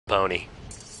pony.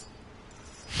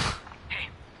 Hey,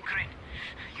 Green,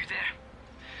 you there?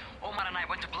 Omar and I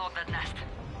went to blow up that nest.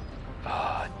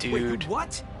 Ah, dude. Wait,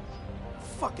 what?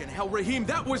 Fucking hell, Rahim,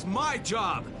 that was my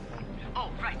job! Oh,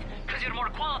 right, because you're more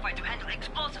qualified to handle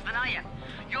explosives than I am.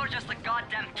 You're just a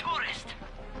goddamn tourist.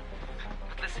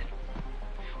 But listen,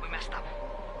 we messed up.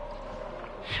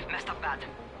 Messed up bad.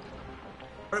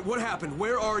 Alright, what happened?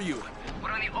 Where are you?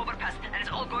 We're on the overpass, and it's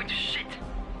all going to shit.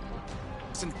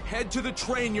 Listen, head to the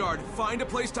train yard. Find a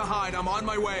place to hide. I'm on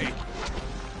my way.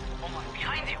 Omar,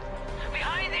 behind you!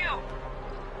 Behind you!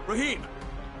 Rahim!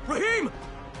 Rahim!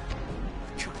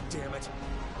 God damn it.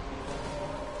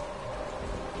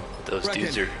 Those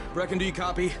dudes are... Brecken, do you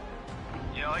copy?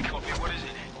 Yeah, I copy. What is it?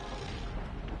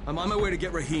 I'm on my way to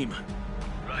get Rahim.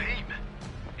 Rahim?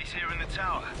 He's here in the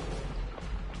tower.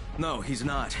 No, he's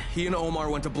not. He and Omar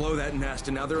went to blow that nest,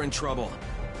 and now they're in trouble.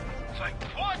 Like,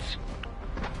 what?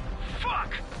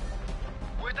 Fuck!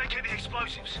 Where'd they get the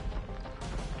explosives?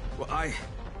 Well,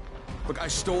 Look, I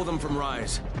stole them from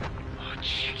Rise. Oh,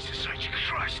 Jesus H.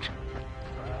 Christ!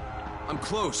 I'm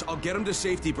close. I'll get him to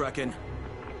safety, Brecken.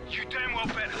 You damn well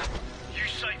better. You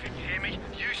save him, you hear me?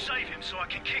 You save him so I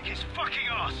can kick his fucking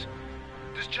ass.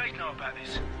 Does Jade know about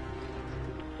this?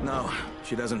 No,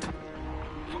 she doesn't.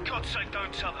 For God's sake,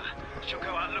 don't tell her. She'll go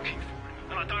out looking for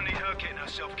him, and I don't need her getting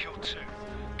herself killed too.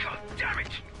 God damn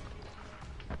it!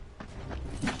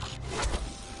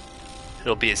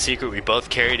 It'll be a secret we both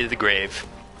carry to the grave.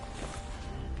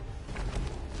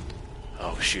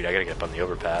 Oh shoot, I gotta get up on the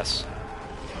overpass.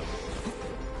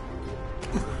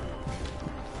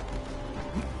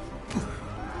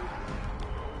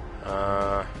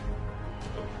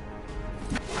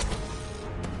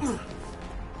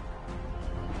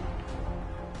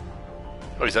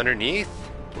 Oh, he's underneath?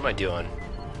 What am I doing?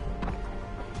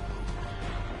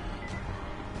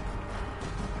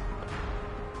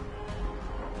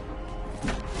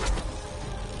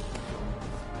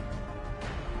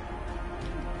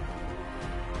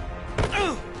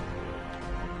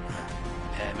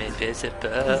 I'm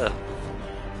invisible.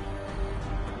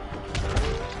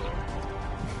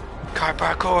 Car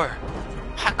parkour!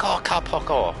 Parkour, car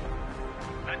parkour!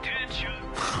 Attention!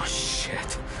 Oh,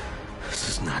 shit. This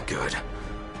is not good.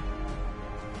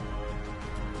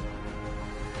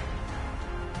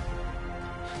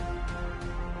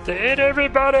 They hit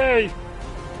everybody!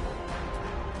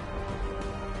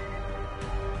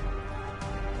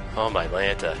 Oh my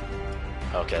Lanta.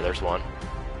 Okay, there's one.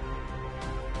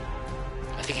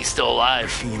 I think he's still alive.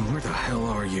 Rahim, where the hell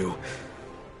are you?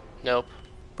 Nope.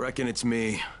 Brecken, it's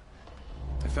me.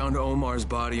 I found Omar's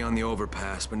body on the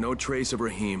overpass, but no trace of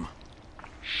Rahim.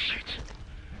 Shit.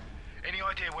 Any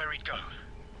idea where he'd go?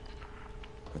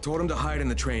 I told him to hide in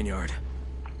the train yard.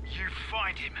 You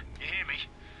find him, you hear me?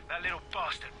 That little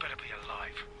bastard better be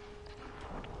alive.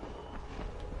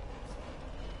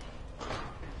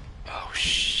 Oh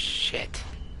shit.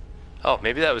 Oh,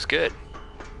 maybe that was good.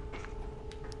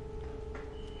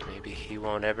 Maybe he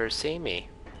won't ever see me.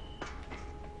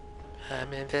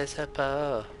 I'm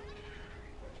invisible.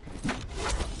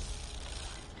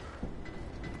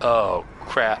 Oh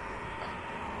crap.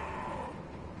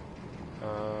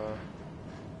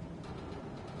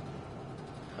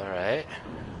 Alright.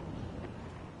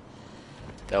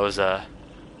 That was a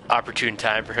opportune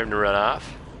time for him to run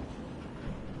off.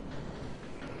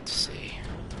 Let's see.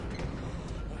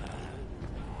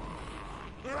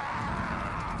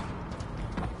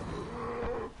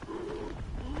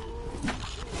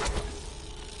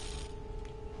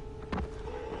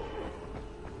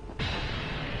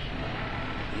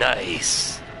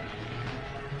 Nice.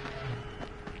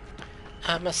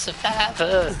 I'm a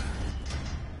survivor.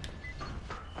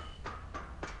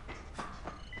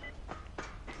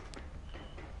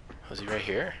 Was he right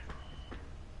here?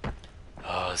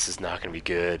 Oh, this is not gonna be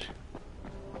good.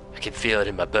 I can feel it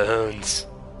in my bones.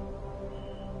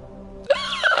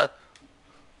 I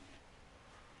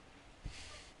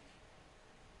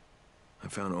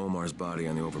found Omar's body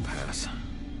on the overpass.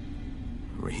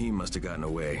 Rahim must have gotten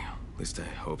away. At least I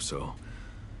hope so.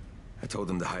 I told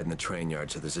him to hide in the train yard,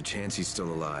 so there's a chance he's still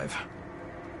alive.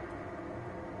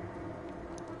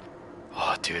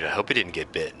 Oh, dude, I hope he didn't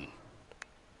get bitten.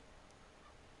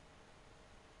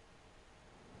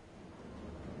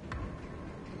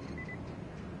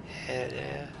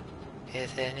 Hello,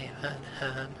 is anyone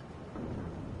home?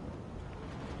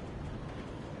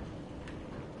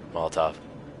 Molotov.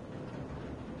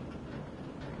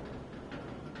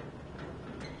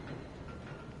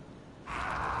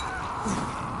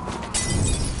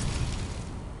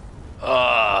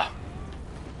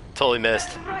 Totally missed.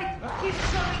 That's right! Keep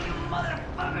shooting, you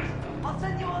motherfuckers! I'll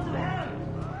send you all to hell!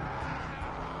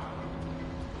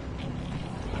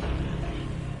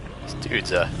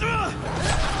 Dude's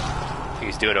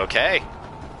he's doing okay.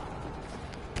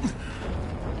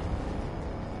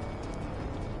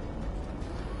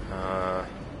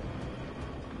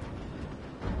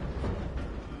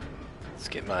 Let's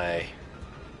get my...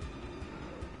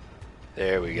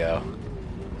 There we go.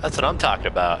 That's what I'm talking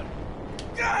about.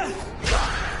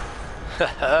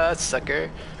 Haha,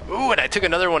 sucker. Ooh, and I took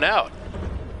another one out.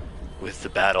 With the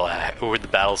with the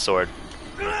battle sword.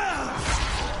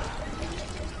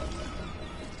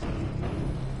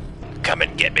 Come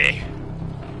and get me.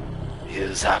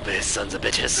 You zombie sons of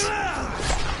bitches.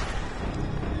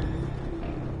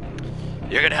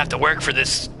 You're gonna have to work for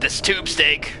this tube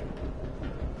steak.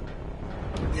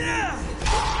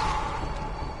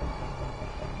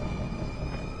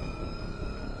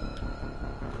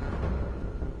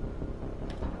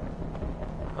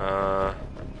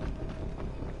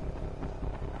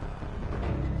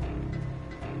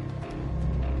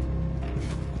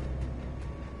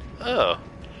 Oh,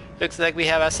 looks like we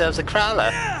have ourselves a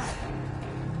crawler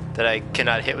that I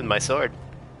cannot hit with my sword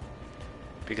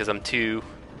because I'm too...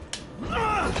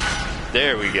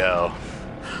 There we go.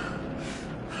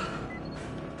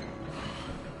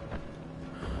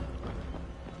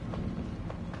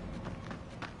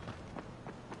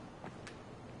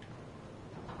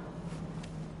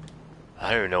 I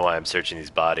don't even know why I'm searching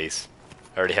these bodies.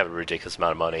 I already have a ridiculous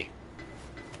amount of money.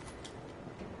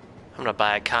 I'm gonna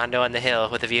buy a condo on the hill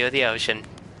with a view of the ocean.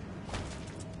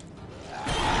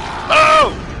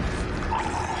 Oh!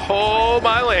 Oh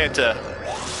my Lanta!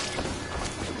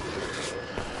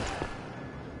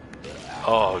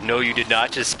 Oh no, you did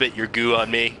not just spit your goo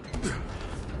on me,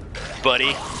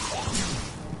 buddy.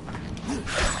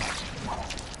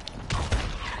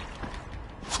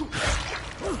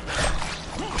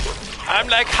 I'm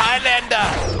like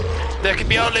Highlander. There can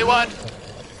be only one.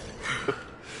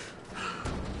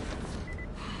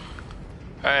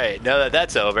 Alright, now that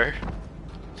that's over,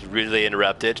 it's rudely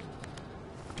interrupted.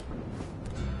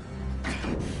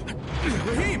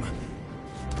 Rahim!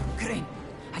 Crane,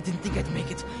 I didn't think I'd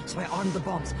make it, so I armed the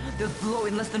bombs. They'll blow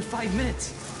in less than 5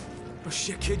 minutes. Oh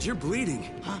shit, kid, you're bleeding.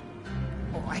 Huh?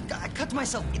 Oh, I cut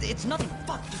myself. It's nothing.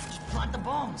 Fuck, just plant the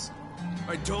bombs.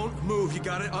 Alright, don't move, you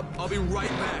got it? I'll be right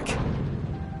back.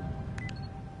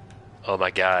 Oh my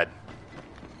god.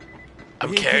 I'm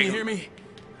Rahim, carrying... can you hear me?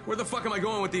 Where the fuck am I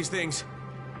going with these things?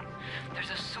 There's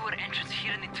a sewer entrance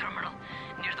here in the terminal,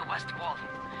 near the west wall.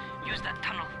 Use that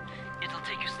tunnel. It'll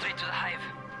take you straight to the hive.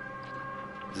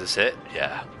 Is this it?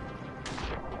 Yeah.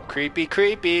 Creepy,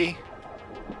 creepy.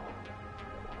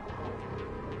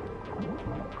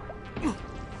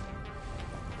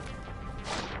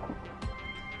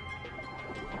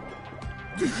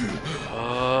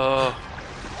 Oh,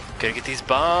 gotta get these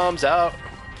bombs out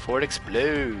before it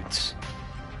explodes.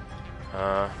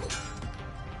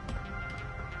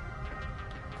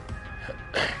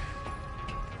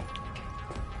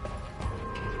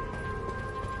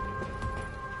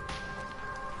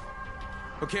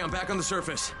 Okay, I'm back on the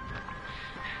surface.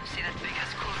 See that big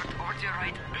ass culvert over to your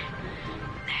right?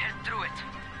 Head through it.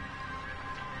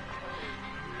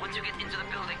 Once you get into the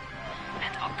building,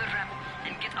 head up the ramp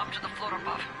and get up to the floor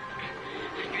above.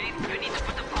 You need to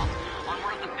put the bomb on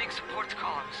one of the big support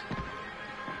columns.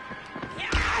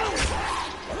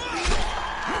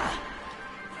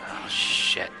 Oh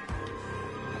shit.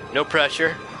 No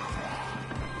pressure.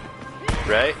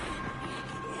 Right?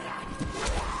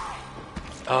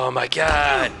 Oh my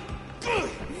god.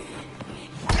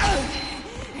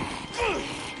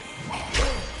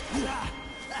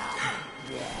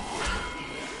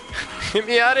 Get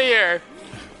me out of here.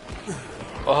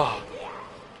 Oh.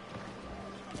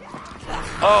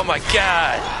 Oh my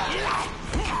god.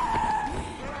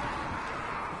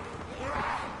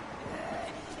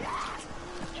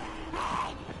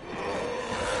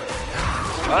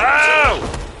 Oh!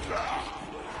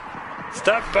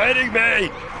 Stop fighting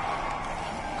me!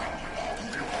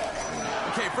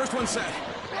 Okay, first one set.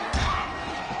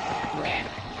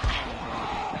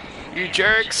 You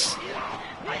jerks!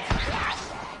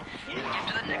 Get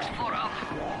to the next floor up.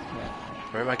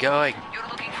 Where am I going? You're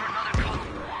looking for another column,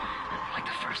 like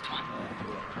the first one.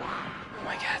 Oh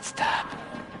my god, stop.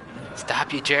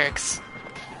 Stop, you jerks.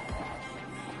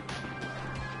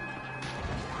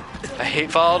 I hate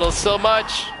volatiles so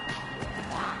much.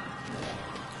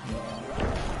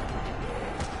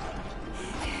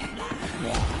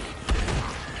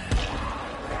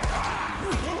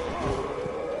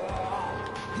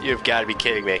 You've got to be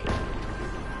kidding me.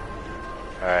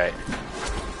 Alright.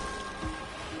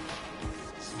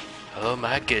 Oh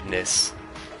my goodness.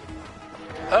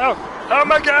 Oh! Oh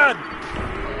my god!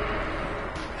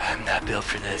 I'm not built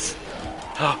for this.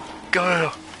 Oh,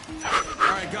 go!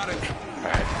 Alright, got it.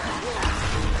 Alright.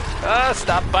 Ah,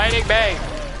 stop biting me!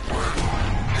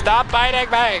 Stop biting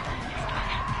me!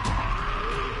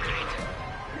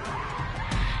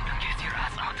 Now get your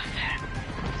ass out of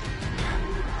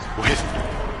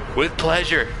there. With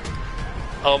pleasure.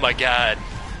 Oh my god.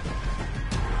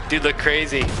 Dude, look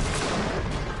crazy.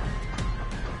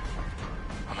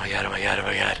 Oh my god, oh my god, oh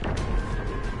my god.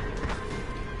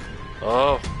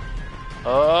 Oh.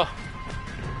 Oh.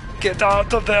 Get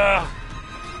out of there!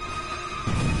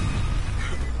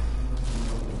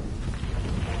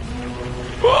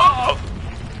 Whoa!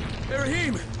 Hey,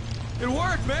 Rahim! It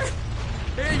worked, man!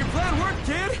 Hey, your plan worked,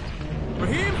 kid!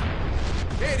 Rahim?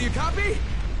 Hey, do you copy?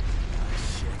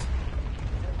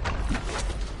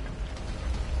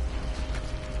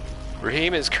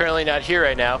 Rahim is currently not here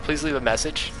right now. Please leave a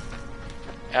message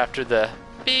after the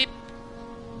beep.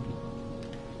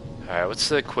 Alright, what's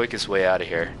the quickest way out of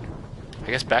here? I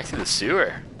guess back through the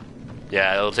sewer.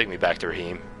 Yeah, it'll take me back to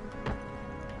Rahim.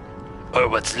 Or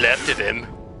what's left of him.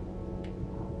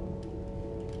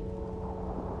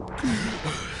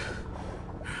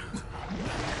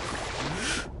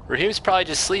 Rahim's probably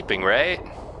just sleeping, right?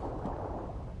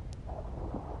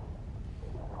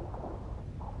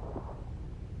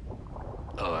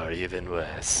 Or even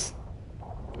worse.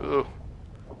 Ooh.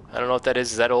 I don't know what that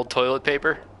is. Is that old toilet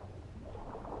paper?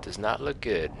 Does not look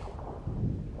good.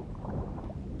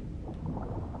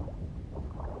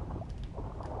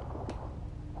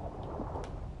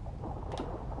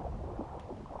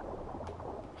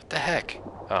 What the heck?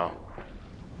 Oh.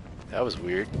 That was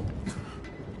weird.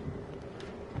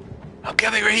 I'm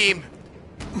coming, Rahim!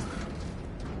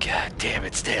 God damn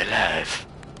it, stay alive.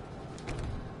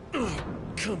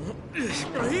 Come on.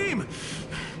 Rahim!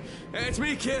 It's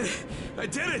me, kid. I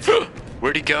did it!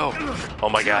 Where'd he go? Oh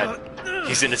my god.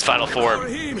 He's in his final form.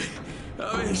 Rahim!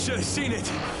 Oh, you should have seen it.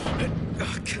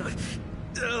 Oh, God.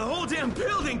 The whole damn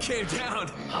building came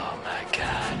down. Oh my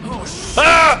god. Oh, shit.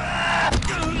 Ah!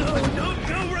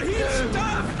 No, Rahim,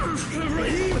 stop!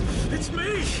 Rahim, it's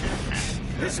me!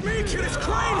 It's me, kid, it's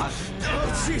Crane!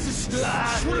 Oh, Jesus.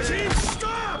 Rahim,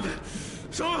 stop!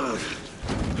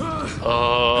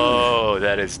 Oh,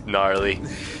 that is gnarly.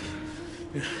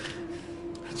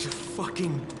 That's a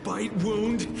fucking bite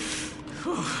wound.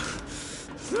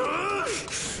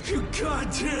 You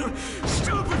goddamn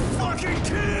stupid fucking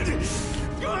kid!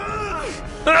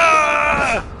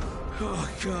 Ah! Oh,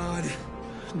 God.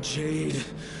 Jade.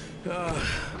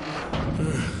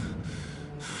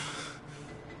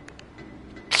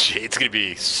 Jade's gonna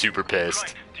be super pissed.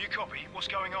 Crane, do you copy? What's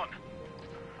going on?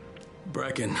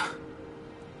 Brecken.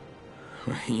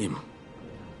 Rahim.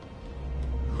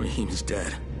 Rahim's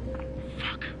dead.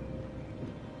 Fuck.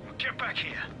 Well, get back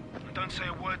here. And don't say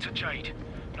a word to Jade.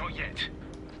 Not yet.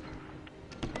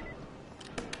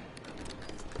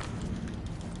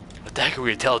 What the heck are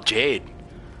we gonna tell Jade?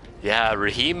 Yeah,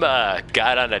 Rahim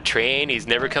got on a train. He's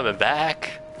never coming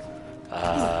back.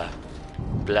 Blah,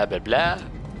 blah, blah.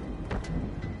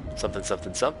 Something,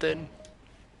 something, something.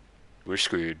 We're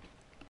screwed.